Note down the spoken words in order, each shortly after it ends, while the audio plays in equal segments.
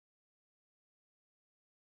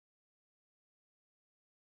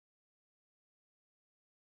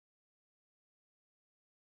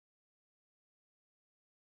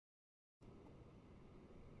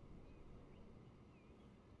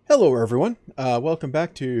Hello everyone, welcome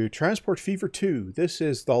back to Transport Fever 2. This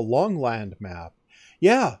is the Longland map.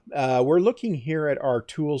 Yeah, we're looking here at our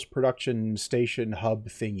tools production station hub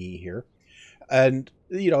thingy here. And,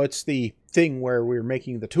 you know, it's the thing where we're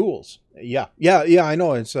making the tools. Yeah, I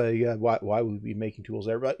know, it's why would we be making tools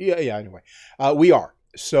there? But yeah, anyway, we are.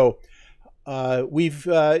 So, we've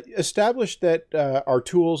established that our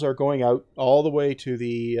tools are going out all the way to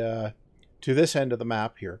the to this end of the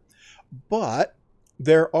map here. But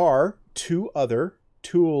there are two other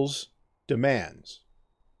tools demands.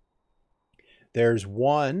 There's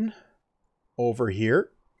one over here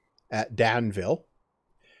at Danville,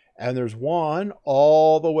 and there's one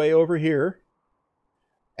all the way over here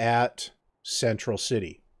at Central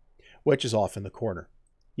City, which is off in the corner.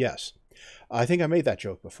 Yes, I think I made that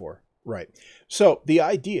joke before. Right. So the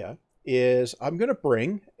idea is I'm going to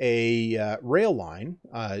bring a rail line.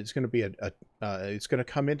 It's going to be it's going to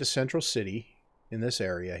come into Central City in this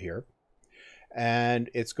area here, and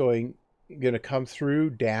it's going to come through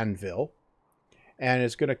Danville, and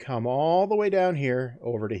it's going to come all the way down here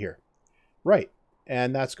over to here. Right.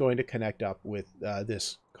 And that's going to connect up with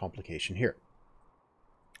this complication here.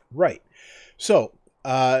 Right. So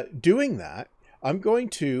doing that, I'm going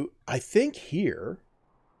to, I think here,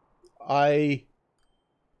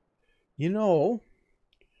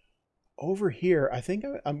 over here, I think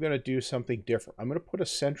I'm going to do something different. I'm going to put a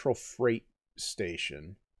central freight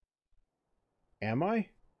station. Am I?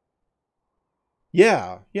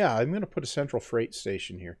 Yeah, I'm going to put a central freight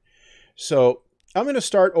station here. So I'm going to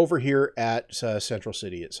start over here at Central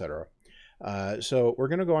City, etc. So we're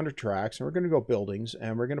going to go under tracks, and we're going to go buildings,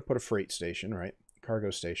 and we're going to put a freight station, right?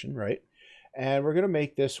 Cargo station, right? And we're going to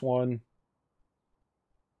make this one,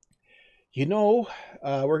 we're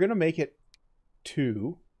going to make it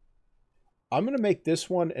 2. I'm going to make this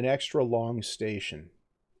one an extra long station.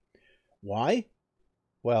 Why?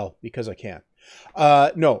 Well, because I can.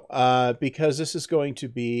 No, because this is going to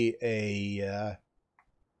be a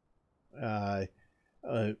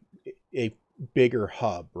bigger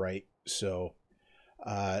hub, right? So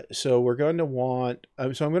we're going to want.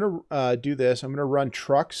 So I'm going to do this. I'm going to run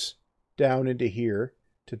trucks down into here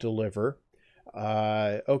to deliver.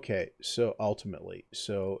 Okay, so ultimately,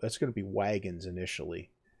 so that's going to be wagons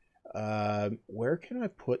initially. Where can I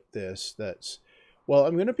put this? Well,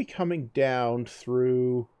 I'm going to be coming down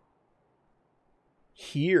through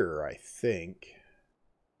here, I think.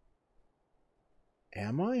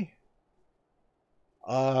 Am I?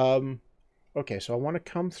 Okay, so I want to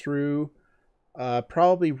come through,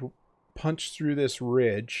 probably punch through this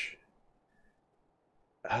ridge.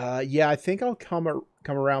 Yeah, I think I'll come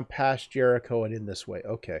around past Jericho and in this way.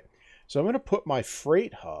 Okay, so I'm going to put my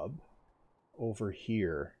freight hub over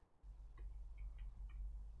here.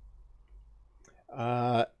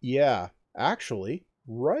 Yeah, actually,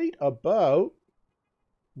 right about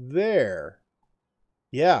there.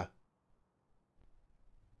 Yeah.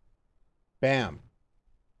 Bam.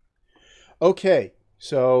 Okay,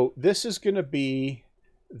 so this is going to be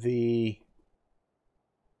the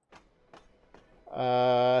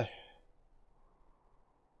we'll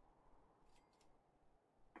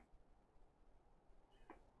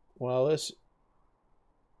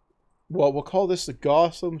call this the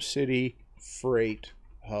Gotham City Freight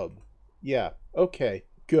Hub. Yeah, okay,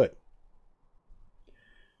 good.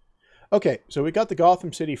 Okay, so we got the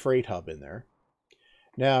Gotham City Freight Hub in there.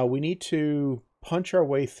 Now we need to punch our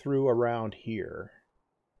way through around here.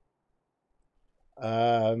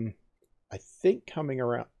 I think coming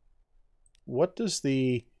around. What does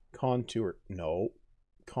the contours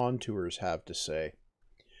have to say?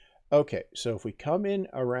 Okay, so if we come in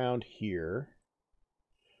around here,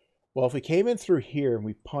 well, if we came in through here and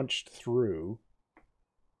we punched through,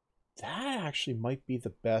 that actually might be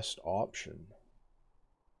the best option.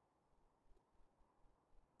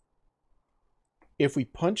 If we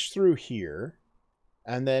punch through here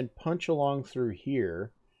and then punch along through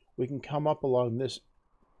here, we can come up along this.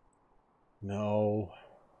 No.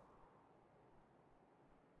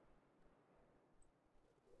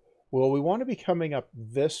 Well, we want to be coming up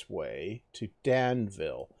this way to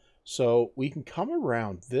Danville. So we can come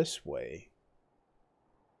around this way.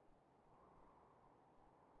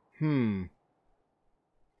 Okay,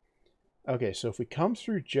 so if we come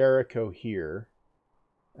through Jericho here,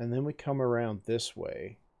 and then we come around this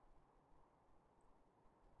way.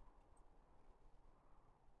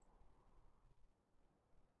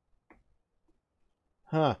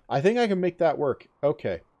 I think I can make that work.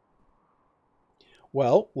 Okay.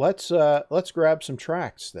 Well, let's grab some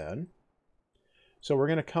tracks then. So we're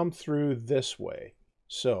going to come through this way.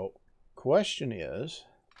 So, question is,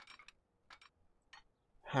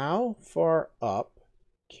 how far up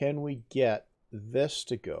can we get this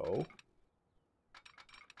to go?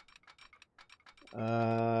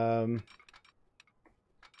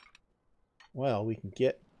 Well, we can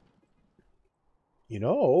get... You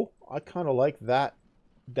know, I kind of like that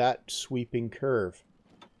sweeping curve.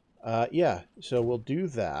 Yeah, so we'll do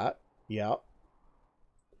that. Yep.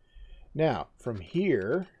 Now, from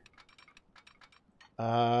here,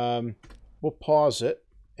 we'll pause it,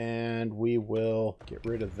 and we will get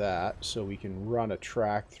rid of that so we can run a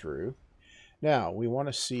track through. Now, we want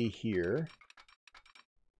to see here.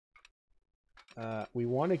 We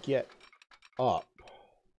want to get up.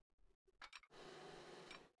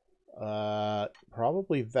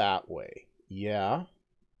 Probably that way. Yeah.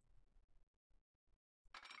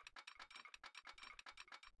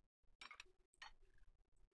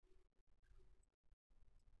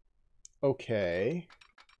 Okay.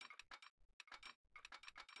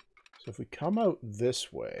 So if we come out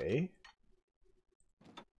this way,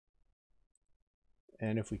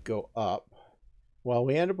 and if we go up, well,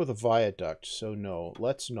 we end up with a viaduct, so no,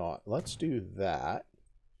 let's not. Let's do that.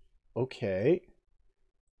 Okay.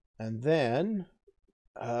 And then,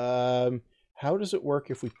 how does it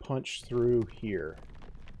work if we punch through here?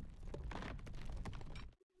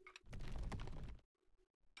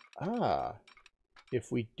 Ah,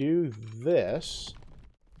 if we do this...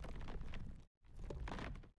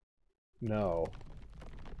 No.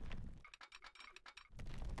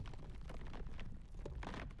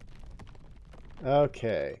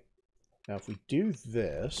 Okay. Now if we do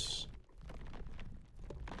this...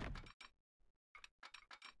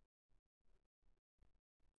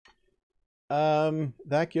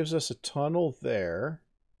 that gives us a tunnel there.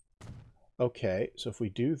 Okay, so if we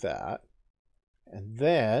do that, and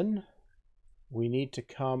then we need to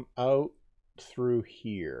come out through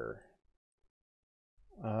here.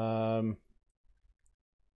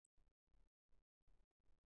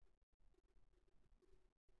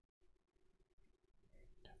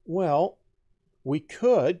 Well, we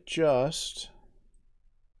could just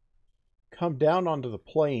come down onto the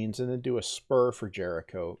plains and then do a spur for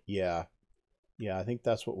Jericho. Yeah. Yeah, I think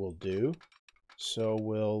that's what we'll do. So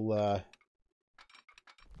we'll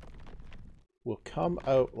come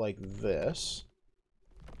out like this.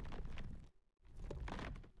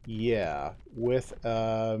 Yeah, with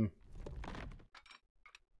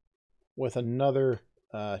another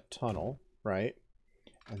tunnel, right?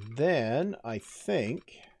 And then I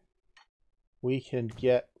think we can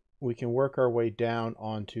work our way down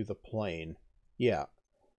onto the plain. Yeah.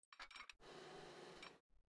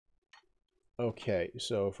 Okay,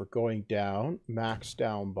 so if we're going down, max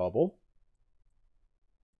down bubble.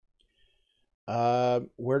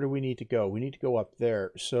 Where do we need to go? We need to go up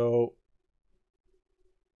there. So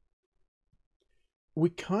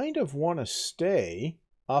we kind of want to stay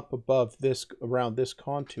up above this, around this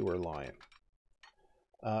contour line.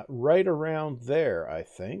 Right around there, I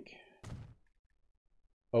think.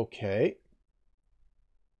 Okay.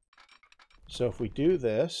 So if we do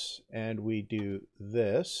this, and we do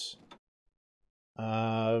this,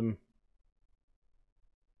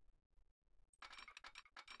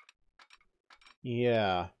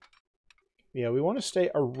 yeah. Yeah, we want to stay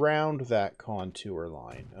around that contour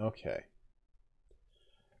line. Okay.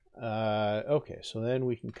 Okay, so then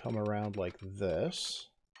we can come around like this.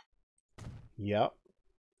 Yep.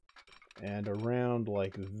 And around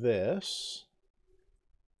like this.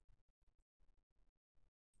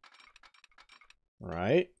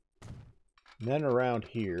 Right. And then around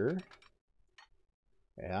here.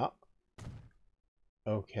 Yeah.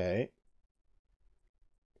 Okay.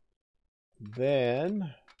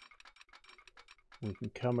 Then we can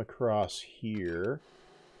come across here.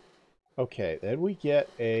 Okay, then we get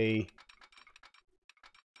a...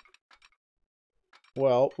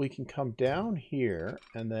 Well, we can come down here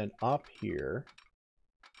and then up here.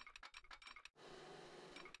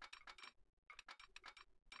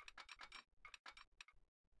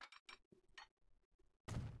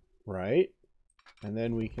 Right? And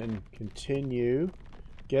then we can continue,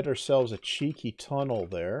 get ourselves a cheeky tunnel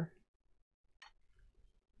there.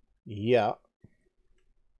 Yeah.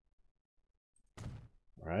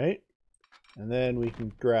 Right? And then we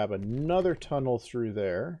can grab another tunnel through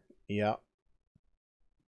there. Yeah.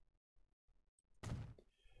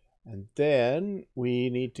 And then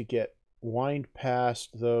we need to wind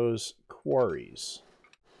past those quarries.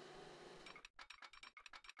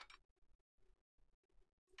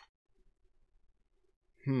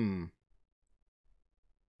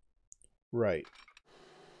 Right.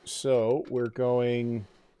 So we're going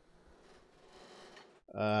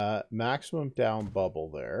maximum down bubble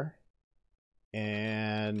there.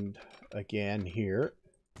 And again here.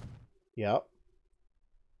 Yep.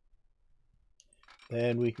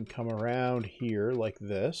 Then we can come around here like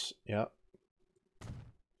this. Yep.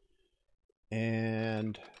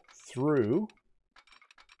 And through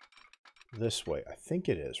this way. I think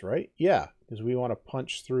it is, right? Yeah, because we want to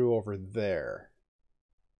punch through over there.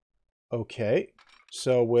 Okay.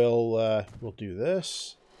 So we'll do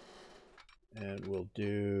this. And we'll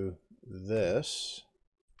do this.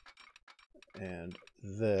 And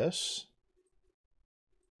this.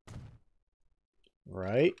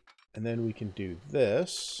 Right? And then we can do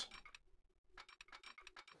this.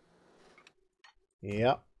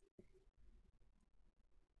 Yep.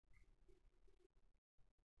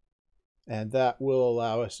 And that will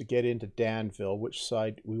allow us to get into Danville. Which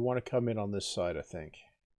side? We want to come in on this side, I think.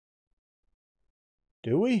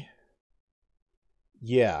 Do we?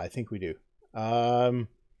 Yeah, I think we do.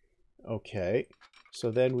 Okay. So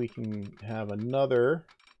then we can have another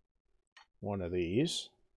one of these.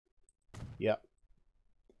 Yep.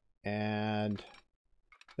 And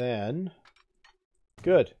then...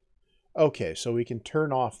 Good. Okay, so we can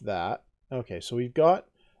turn off that. Okay, so we've got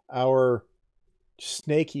our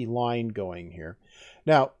snaky line going here.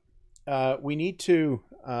 Now, we need to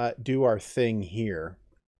do our thing here.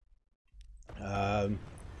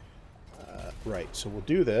 Right, so we'll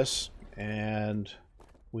do this, and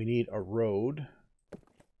we need a road,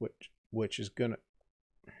 which is gonna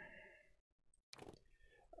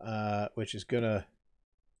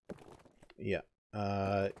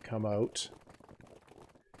come out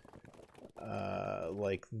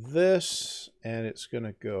like this, and it's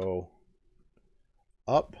gonna go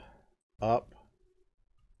up, up.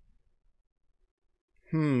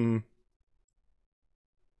 And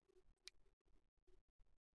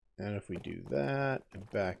if we do that, and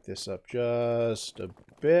back this up just a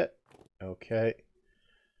bit, okay.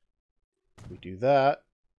 If we do that,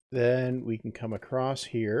 then we can come across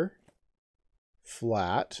here,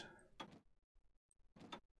 flat.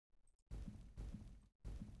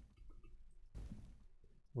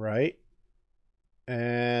 Right?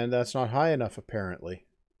 And that's not high enough, apparently.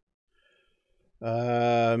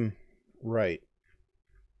 Right.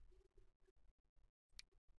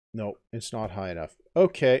 No, it's not high enough.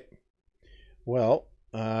 Okay. Well,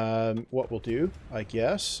 what we'll do, I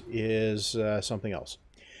guess, is something else.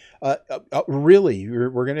 Really,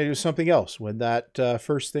 we're going to do something else when that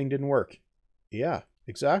first thing didn't work. Yeah,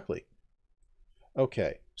 exactly.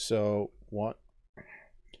 Okay, so one,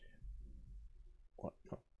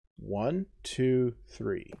 two,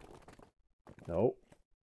 three. No.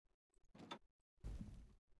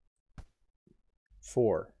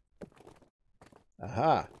 4.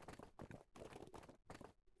 Aha.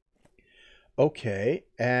 Okay,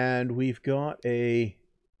 and we've got a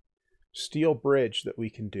steel bridge that we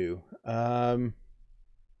can do.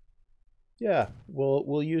 Yeah,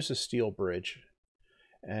 we'll use a steel bridge,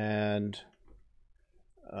 and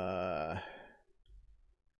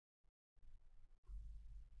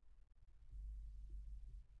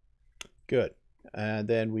good. And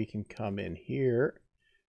then we can come in here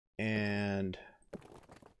and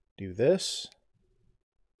do this.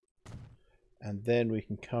 And then we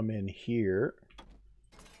can come in here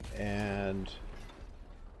and,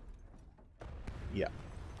 yeah,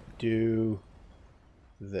 do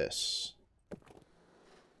this.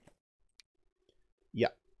 Yeah,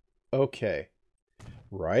 okay.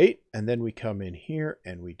 Right, and then we come in here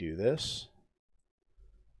and we do this.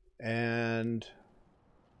 And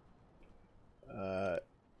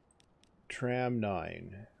tram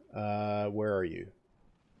 9, where are you?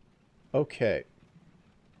 Okay.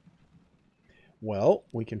 Well,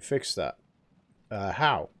 we can fix that.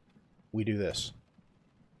 How? We do this.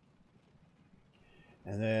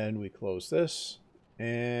 And then we close this.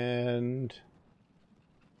 And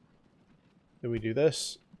then we do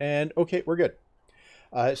this. And okay, we're good.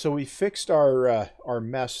 So we fixed our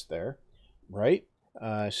mess there, right?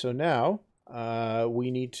 So now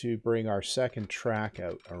we need to bring our second track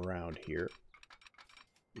out around here.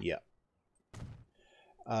 Yeah.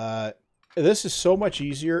 This is so much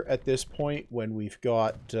easier at this point when we've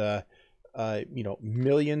got, you know,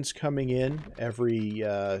 millions coming in every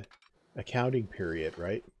accounting period,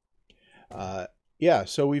 right? Yeah,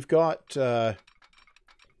 so we've got, so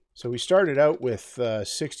we started out with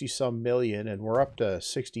 60-some million, and we're up to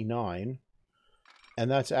 69. And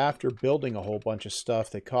that's after building a whole bunch of stuff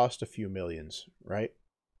that cost a few millions, right?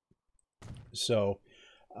 So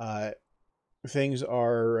things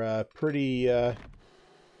are pretty...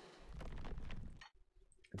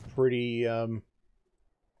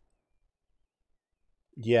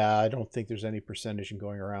 yeah, I don't think there's any percentage in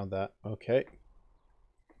going around that. Okay.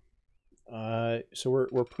 So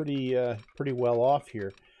we're pretty well off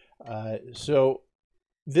here. So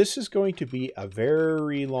this is going to be a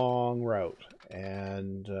very long route,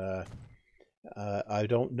 and I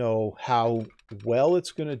don't know how well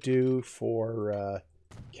it's going to do for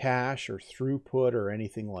cache or throughput or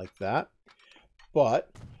anything like that,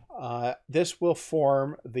 but this will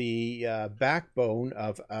form the backbone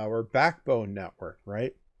of our backbone network,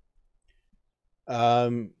 right?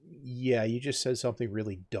 Yeah, you just said something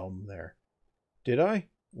really dumb there. Did I?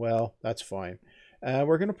 Well, that's fine.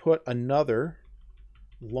 We're going to put another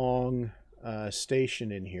long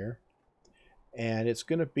station in here, and it's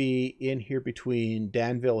going to be in here between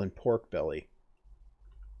Danville and Porkbelly.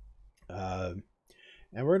 And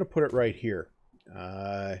we're going to put it right here,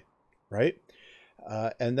 right?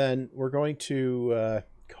 And then we're going to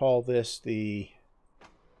call this the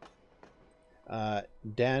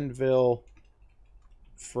Danville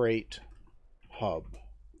Freight Hub,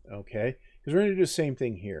 okay? Because we're going to do the same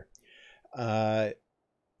thing here.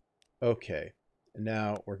 Okay,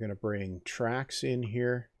 now we're going to bring tracks in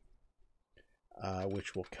here,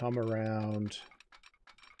 which will come around.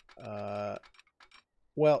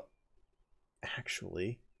 Well,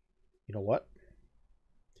 actually, you know what?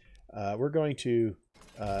 We're going to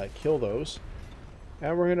kill those,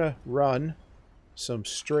 and we're going to run some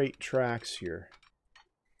straight tracks here.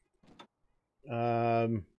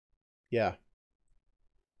 Yeah.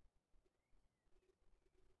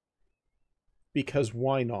 Because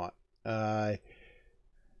why not?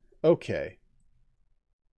 Okay.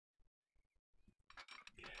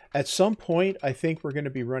 At some point, I think we're going to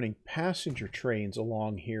be running passenger trains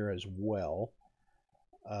along here as well.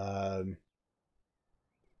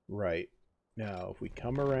 Right. Now, if we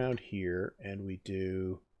come around here and we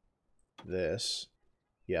do this,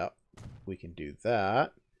 yeah, we can do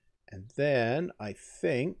that. And then I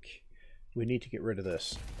think we need to get rid of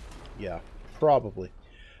this. Yeah, probably.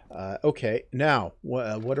 Okay, now,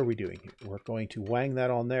 what are we doing here? We're going to wang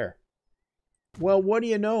that on there. Well, what do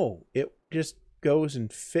you know? It just goes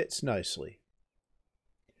and fits nicely.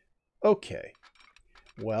 Okay.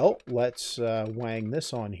 Well, let's wang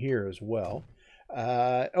this on here as well.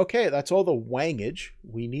 Okay, that's all the wangage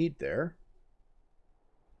we need there.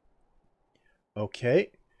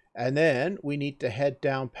 Okay, and then we need to head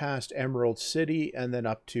down past Emerald City and then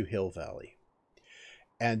up to Hill Valley.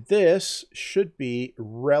 And this should be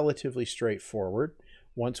relatively straightforward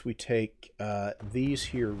once we take these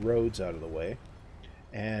here roads out of the way.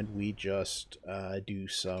 And we just do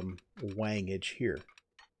some wangage here.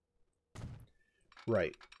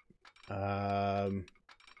 Right.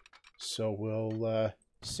 So we'll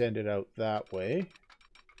send it out that way.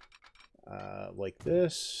 Like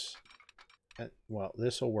this. Well,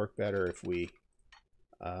 this will work better if we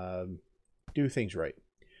do things right.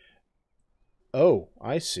 Oh,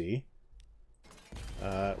 I see.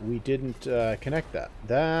 We didn't connect that.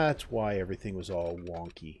 That's why everything was all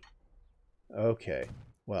wonky. Okay,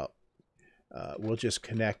 well, we'll just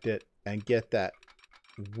connect it and get that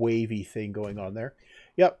wavy thing going on there.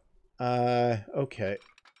 Yep. Okay.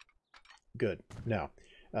 Good. Now,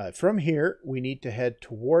 from here, we need to head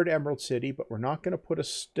toward Emerald City, but we're not going to put a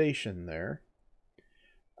station there.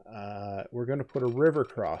 We're going to put a river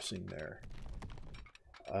crossing there.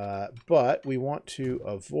 But we want to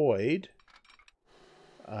avoid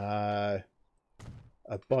a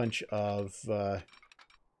bunch of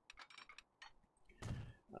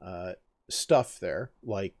stuff there,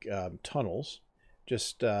 like tunnels.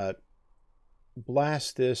 Just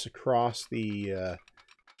blast this across the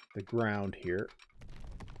ground here.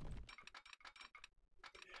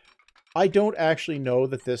 I don't actually know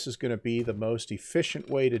that this is going to be the most efficient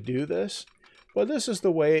way to do this, but this is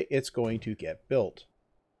the way it's going to get built.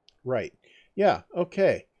 Right. Yeah,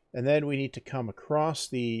 okay. And then we need to come across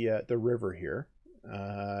the river here.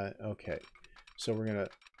 Okay. So we're going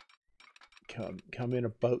to come in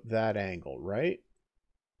about that angle, right?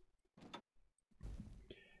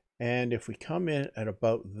 And if we come in at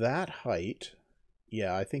about that height,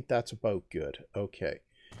 yeah, I think that's about good. Okay.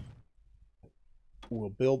 We'll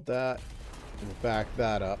build that. We'll back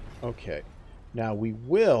that up. Okay. Now we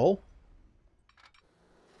will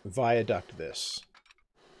viaduct this.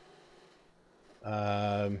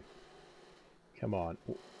 Come on.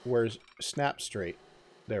 Where's snap straight?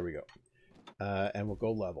 There we go. And we'll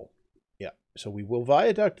go level. Yeah. So we will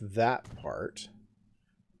viaduct that part.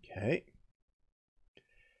 Okay.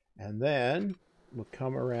 And then we'll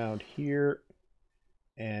come around here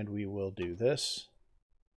and we will do this.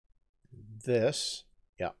 This.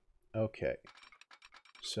 Yeah. Okay.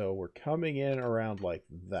 So we're coming in around like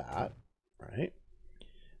that, right?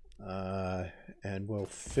 And we'll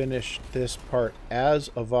finish this part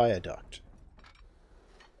as a viaduct.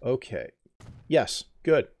 Okay. Yes,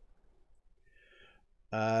 good.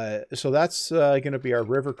 So that's going to be our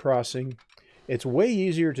river crossing. It's way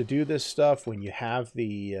easier to do this stuff when you have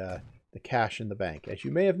the cash in the bank, as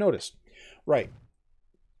you may have noticed. Right.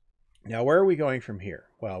 Now, where are we going from here?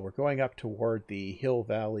 Well, we're going up toward the hill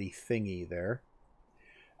valley thingy there.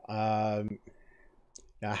 Now,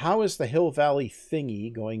 how is the hill valley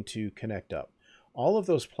thingy going to connect up? All of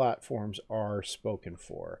those platforms are spoken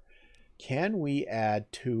for. Can we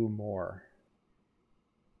add 2 more?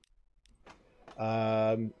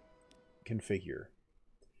 Configure.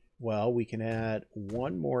 Well, we can add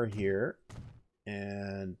 1 more here.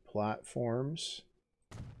 And platforms.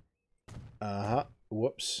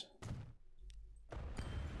 Whoops.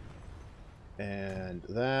 And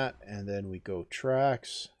that. And then we go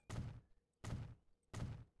tracks.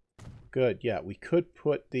 Good. Yeah, we could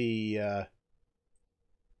put the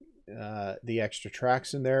extra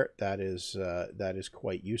tracks in there. That is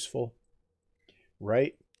quite useful.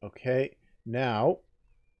 Right? Okay. Now,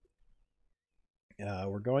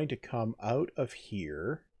 we're going to come out of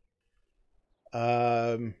here.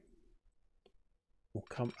 We'll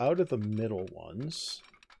come out of the middle ones.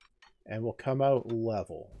 And we'll come out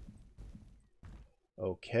level.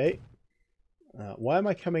 Okay. Why am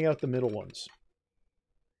I coming out the middle ones?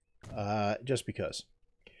 Just because.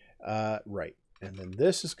 Right. And then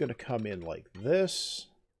this is going to come in like this.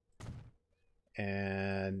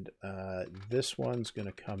 And this one's going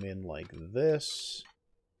to come in like this.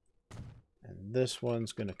 And this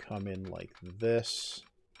one's going to come in like this.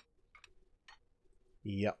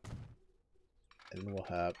 Yep. And we'll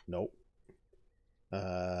have, nope.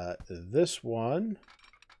 This one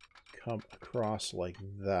come across like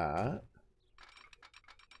that.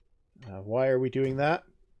 Why are we doing that?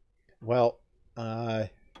 Well, and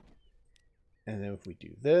then if we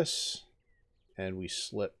do this, and we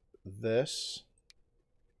slip this.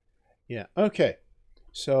 Yeah, okay.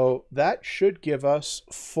 So that should give us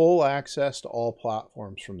full access to all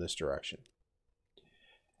platforms from this direction.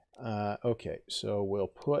 Okay, so we'll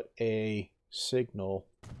put a signal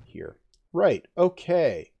here. Right,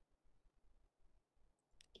 okay.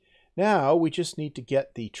 Now we just need to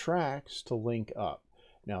get the tracks to link up.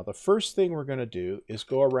 Now the first thing we're going to do is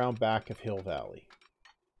go around back of Hill Valley.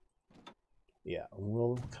 Yeah,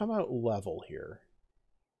 we'll come out level here.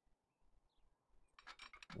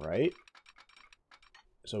 Right?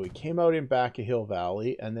 So we came out in back of Hill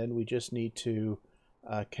Valley, and then we just need to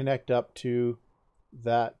connect up to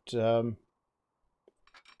that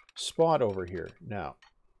spot over here. Now,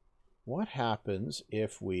 what happens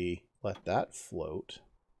if we let that float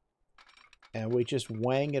and we just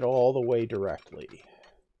wang it all the way directly?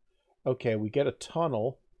 Okay, we get a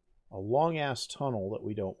tunnel, a long-ass tunnel that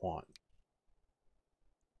we don't want.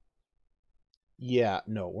 Yeah,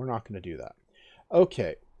 no, we're not going to do that.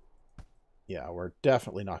 Okay. Yeah, we're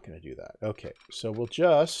definitely not going to do that. Okay, so we'll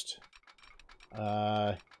just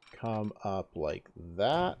come up like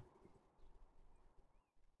that.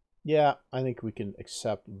 Yeah, I think we can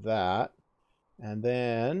accept that. And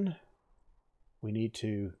then we need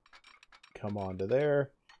to come onto there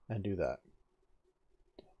and do that.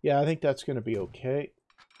 Yeah, I think that's going to be okay.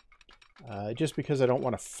 Just because I don't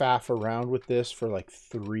want to faff around with this for like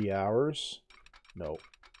 3 hours. No.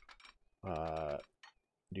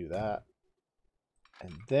 Do that.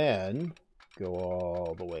 And then go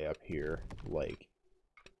all the way up here, like,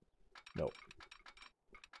 nope.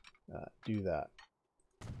 Do that.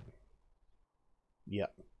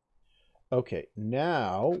 Yep. Okay,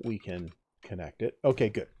 now we can connect it. Okay,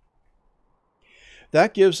 good.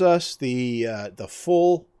 That gives us the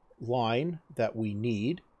full line that we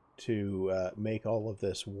need to make all of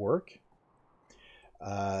this work.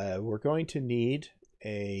 We're going to need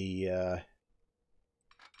a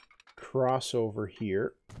crossover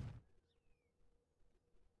here.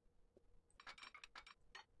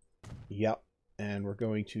 Yep, and we're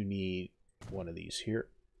going to need one of these here.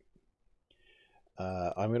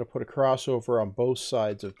 I'm going to put a crossover on both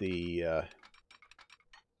sides of the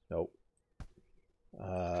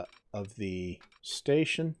of the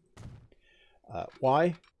station.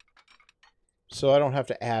 Why? So I don't have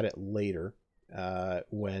to add it later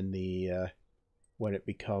when it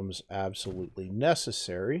becomes absolutely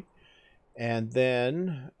necessary. And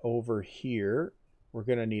then over here, we're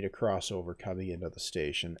going to need a crossover coming into the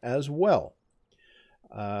station as well.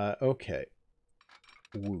 Okay.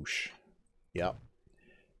 Whoosh. Yep.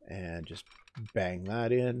 And just bang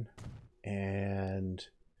that in. And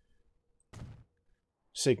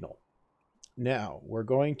signal. Now, we're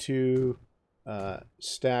going to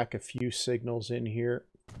stack a few signals in here.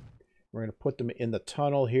 We're going to put them in the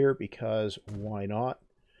tunnel here because why not?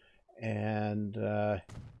 And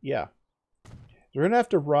yeah. we're going to have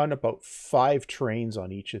to run about 5 trains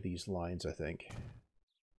on each of these lines, I think.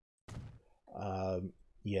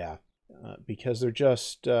 Yeah, because they're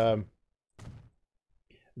just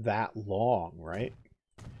that long, right?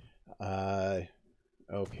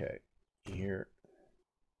 Okay, here,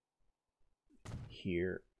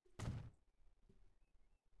 here,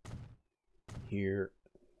 here,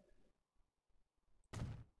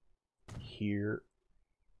 here.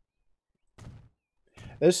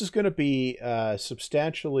 This is going to be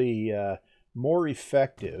substantially more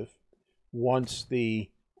effective once the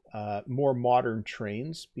more modern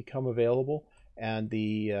trains become available, and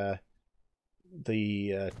the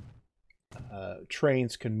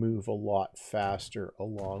trains can move a lot faster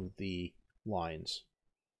along the lines.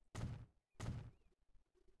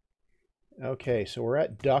 Okay, so we're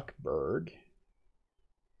at Duckburg.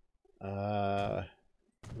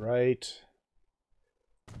 Right.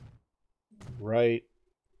 Right.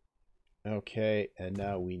 Okay, and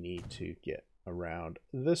now we need to get around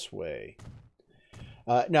this way.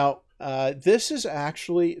 Now, this is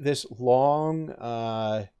actually this long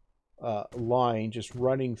line just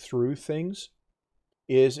running through things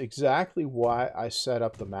is exactly why I set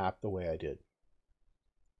up the map the way I did.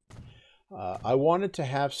 I wanted to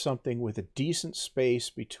have something with a decent space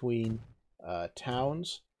between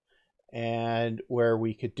towns and where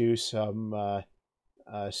we could do some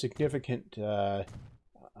significant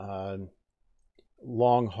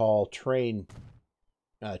long-haul train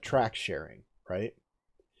track sharing, right?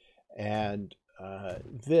 And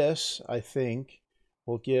this, I think,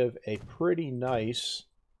 will give a pretty nice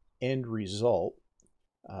end result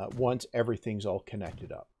once everything's all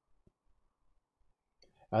connected up.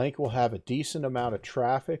 I think we'll have a decent amount of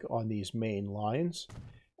traffic on these main lines,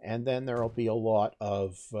 and then there will be a lot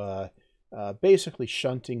of basically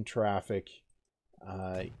shunting traffic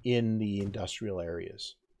in the industrial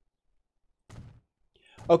areas.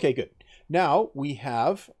 Okay, good. Now we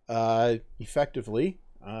have effectively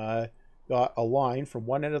got a line from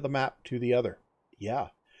one end of the map to the other. Yeah.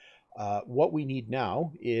 What we need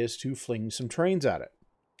now is to fling some trains at it.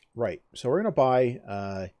 Right. So we're going to buy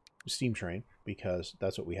a steam train because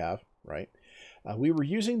that's what we have, right? We were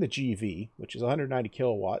using the GV, which is 190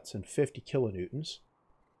 kilowatts and 50 kilonewtons.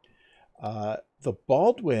 The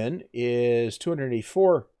Baldwin is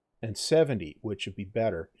 284 and 70, which would be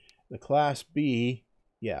better. The Class B,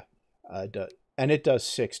 yeah, and it does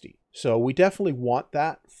 60. So we definitely want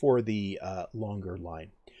that for the longer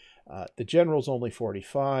line. The General's only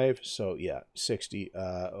 45, so yeah, 60.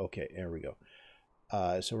 Okay, there we go.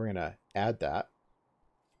 So we're going to add that.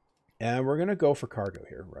 And we're going to go for cargo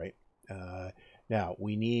here, right? Now,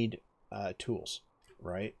 we need tools,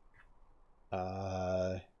 right?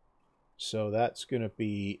 So that's going to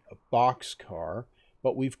be a box car.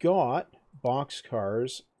 But we've got box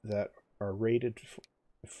cars that are rated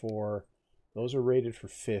for those are rated for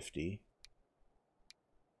 50.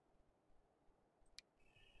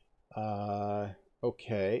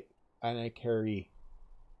 Okay, and I carry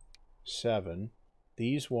 7.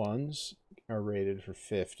 These ones are rated for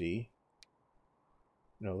 50.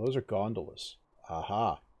 No, those are gondolas.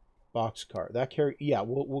 Aha. Box car. That carry, yeah,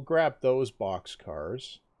 we'll grab those box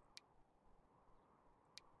cars.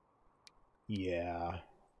 Yeah.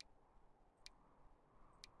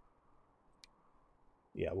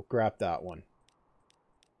 Yeah, we'll grab that one.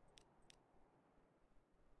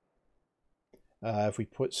 If we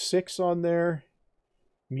put 6 on there,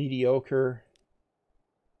 mediocre.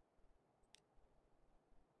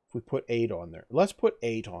 If we put 8 on there. Let's put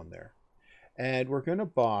 8 on there. And we're going to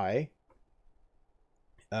buy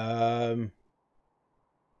 8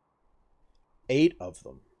 of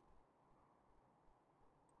them.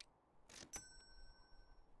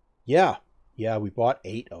 Yeah, we bought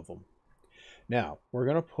 8 of them. Now, we're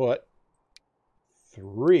going to put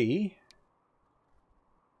 3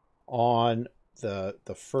 on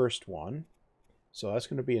the first one. So that's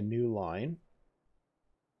going to be a new line,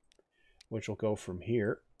 which will go from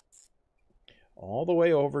here all the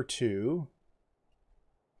way over to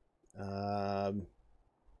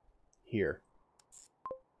here,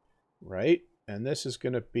 right? And this is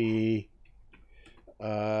going to be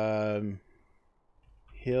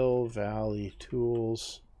Hill Valley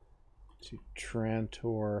Tools to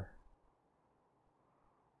Trantor.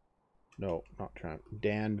 No, not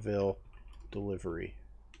Danville Delivery.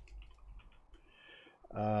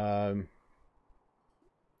 Yeah,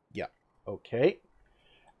 okay.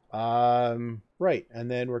 Right,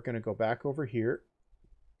 and then we're going to go back over here.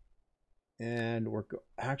 And we're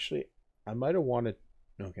actually, I might have wanted,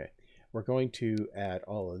 okay. We're going to add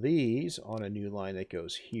all of these on a new line that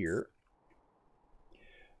goes here.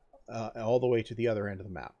 All the way to the other end of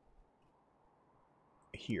the map.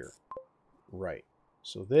 here. Right.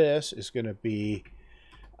 So this is going to be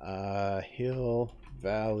Hill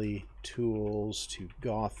Valley Tools to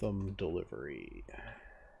Gotham delivery.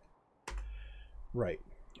 Right.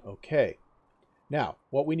 Okay. Now,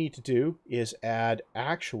 what we need to do is add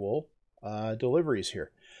actual deliveries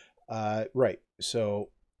here. Right. So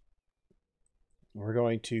we're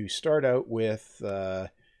going to start out with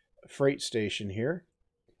freight station here.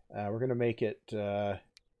 We're going to make it.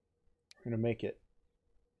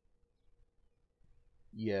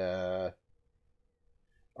 Yeah.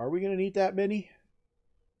 Are we going to need that many?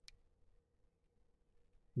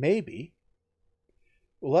 Maybe.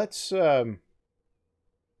 Let's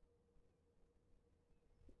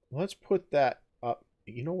put that up.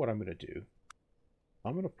 You know what I'm going to do?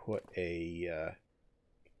 I'm going to put a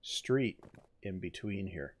street in between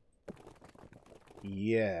here.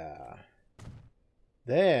 Yeah.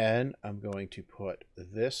 Then I'm going to put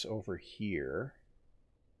this over here.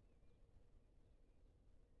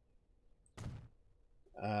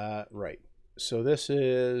 Right. So this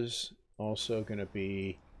is also going to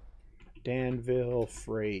be Danville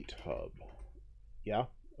Freight Hub. Yeah?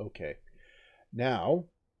 Okay. Now,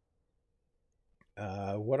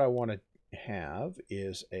 what I want to have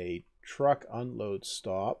is a truck unload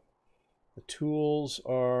stop. The tools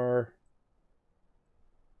are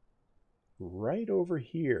right over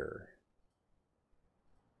here.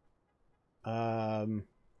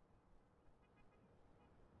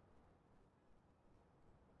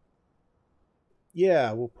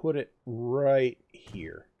 Yeah, we'll put it right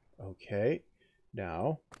here. Okay.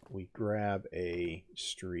 Now we grab a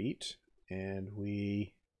street and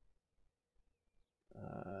we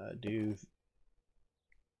do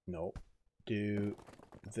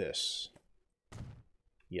this.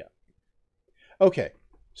 Yeah. Okay.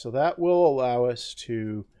 So that will allow us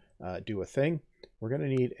to do a thing. We're going to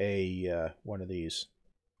need a one of these.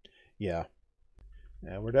 Yeah.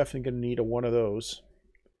 We're definitely going to need one of those.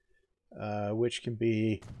 Which can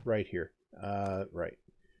be right here. Right.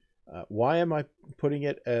 Why am I putting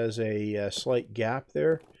it as a slight gap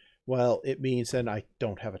there? Well, it means then I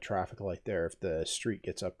don't have a traffic light there if the street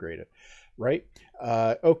gets upgraded. Right?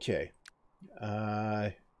 Okay.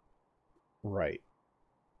 Right.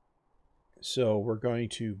 So we're going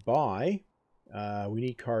to buy. We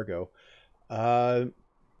need cargo.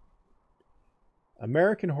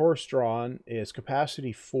 American horse-drawn is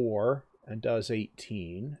capacity 4 and does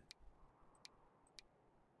 18.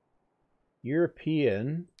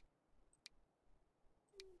 European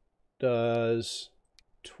does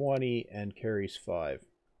 20 and carries 5.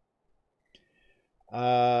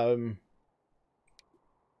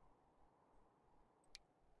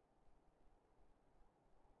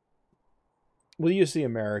 We'll use the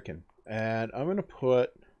American. And I'm going to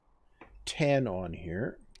put 10 on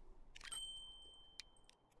here.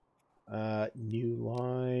 New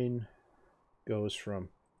line goes from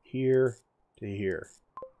here to here.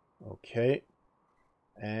 Okay.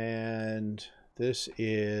 And this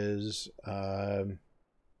is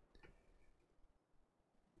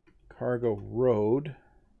cargo road.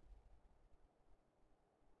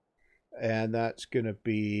 And that's going to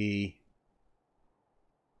be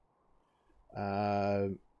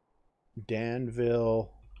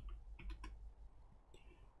Danville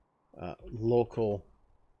local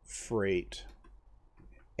freight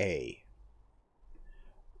A.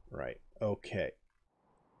 Right. Okay.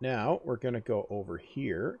 Now we're going to go over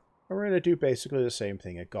here. And we're going to do basically the same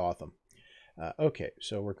thing at Gotham. Okay,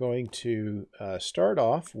 so we're going to start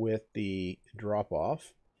off with the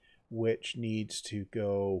drop-off, which needs to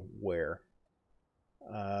go where?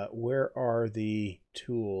 Where are the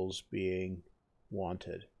tools being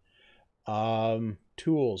wanted?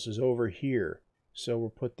 Tools is over here. So we'll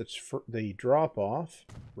put the drop-off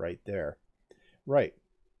right there. Right.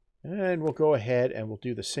 And we'll go ahead and we'll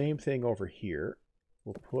do the same thing over here.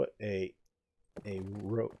 We'll put a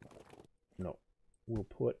road. No. We'll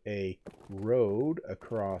put a road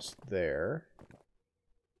across there.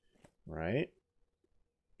 Right.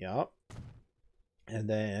 Yep. And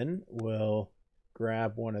then we'll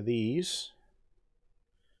grab one of these.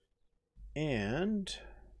 And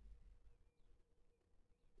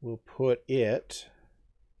we'll put it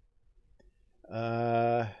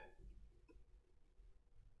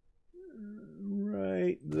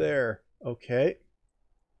right there. Okay.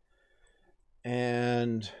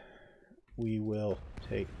 And we will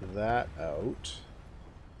take that out,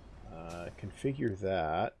 configure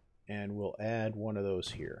that, and we'll add one of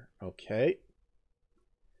those here. Okay.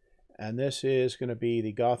 And this is going to be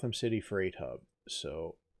the Gotham City Freight Hub.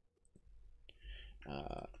 So,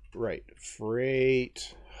 right,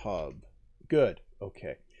 Freight Hub. Good.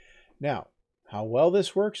 Okay. Now, How well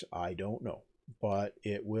this works, I don't know, but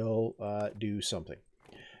it will do something.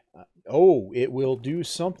 Oh, it will do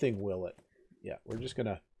something, will it? Yeah, we're just going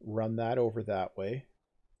to run that over that way.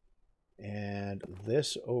 And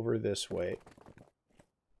this over this way.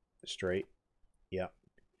 Straight. Yeah.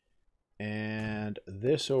 And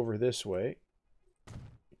this over this way.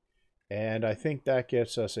 And I think that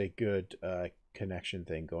gets us a good connection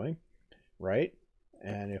thing going, right?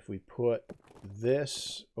 And if we put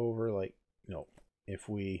this over like, no, if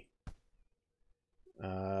we,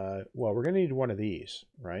 well, we're going to need one of these,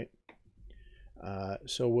 right?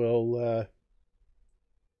 So we'll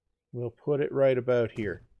put it right about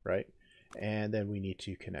here, right? And then we need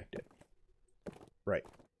to connect it. Right,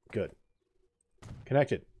 good.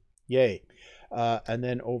 Connected, yay. And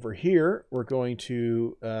then over here, we're going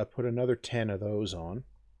to put another 10 of those on.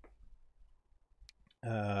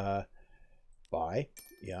 Yeah.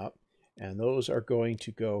 And those are going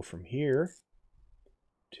to go from here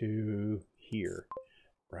to here,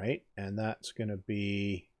 right? And that's going to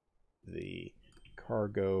be the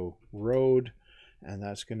cargo road, and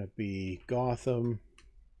that's going to be Gotham.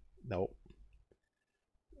 Nope.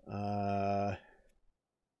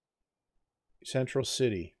 Central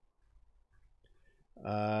City.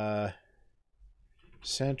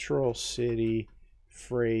 Central City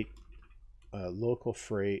Freight, local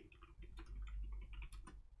freight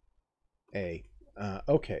A.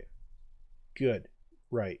 Okay, good,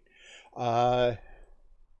 right.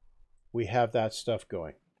 We have that stuff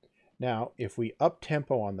going. Now, if we up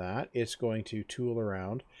tempo on that, it's going to tool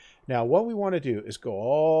around. Now, what we want to do is go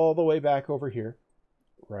all the way back over here,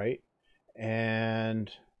 right?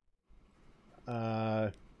 And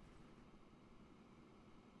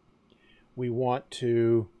we want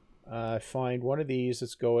to find one of these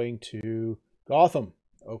that's going to Gotham.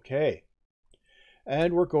 Okay.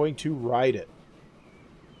 And we're going to ride it.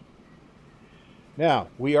 Now,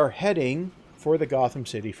 we are heading for the Gotham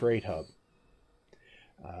City Freight Hub,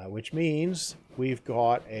 which means we've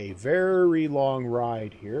got a very long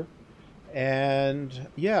ride here. And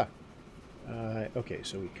yeah, okay,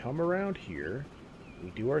 so we come around here,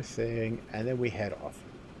 we do our thing, and then we head off.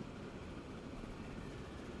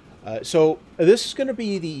 So this is going to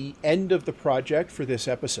be the end of the project for this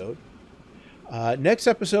episode. Next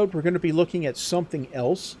episode, we're going to be looking at something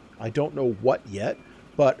else. I don't know what yet,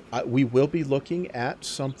 but we will be looking at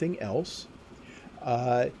something else.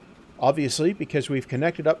 Obviously, because we've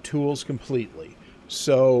connected up tools completely.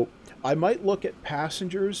 So I might look at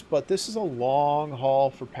passengers, but this is a long haul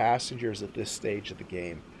for passengers at this stage of the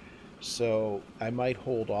game. So I might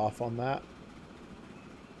hold off on that.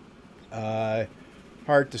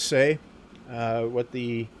 Hard to say what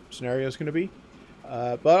the scenario is going to be.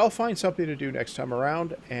 But I'll find something to do next time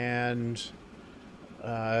around, and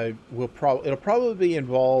it'll probably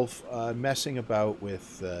involve messing about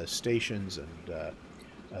with stations and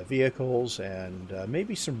vehicles and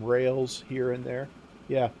maybe some rails here and there.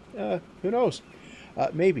 Yeah, who knows?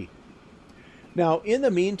 Maybe. Now, in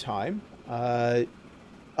the meantime,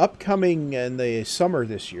 upcoming in the summer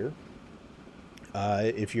this year,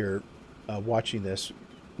 if you're watching this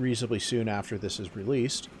reasonably soon after this is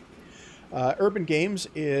released, Urban Games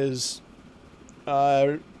is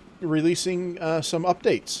releasing some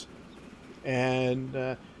updates,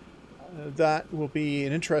 and that will be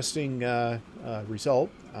an interesting result.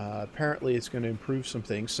 Apparently, it's going to improve some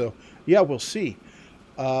things. So, yeah, we'll see.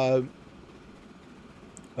 I'm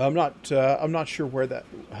not sure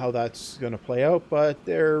how that's going to play out, but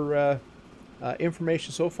their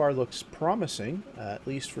information so far looks promising, at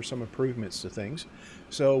least for some improvements to things.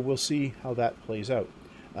 So we'll see how that plays out.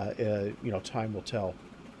 Time will tell.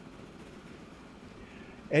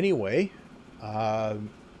 Anyway, I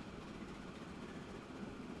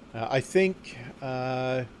think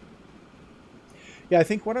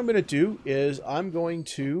what I'm going to do is I'm going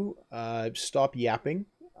to stop yapping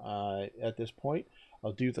at this point.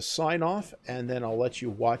 I'll do the sign off, and then I'll let you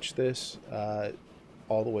watch this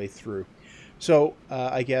all the way through. So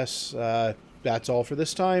I guess that's all for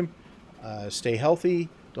this time. Stay healthy.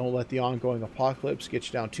 Don't let the ongoing apocalypse get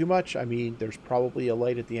you down too much. I mean, there's probably a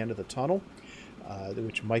light at the end of the tunnel,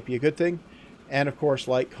 which might be a good thing. And of course,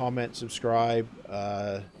 like, comment, subscribe,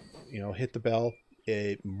 hit the bell.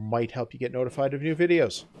 It might help you get notified of new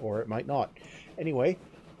videos, or it might not. Anyway,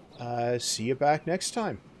 see you back next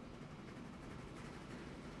time.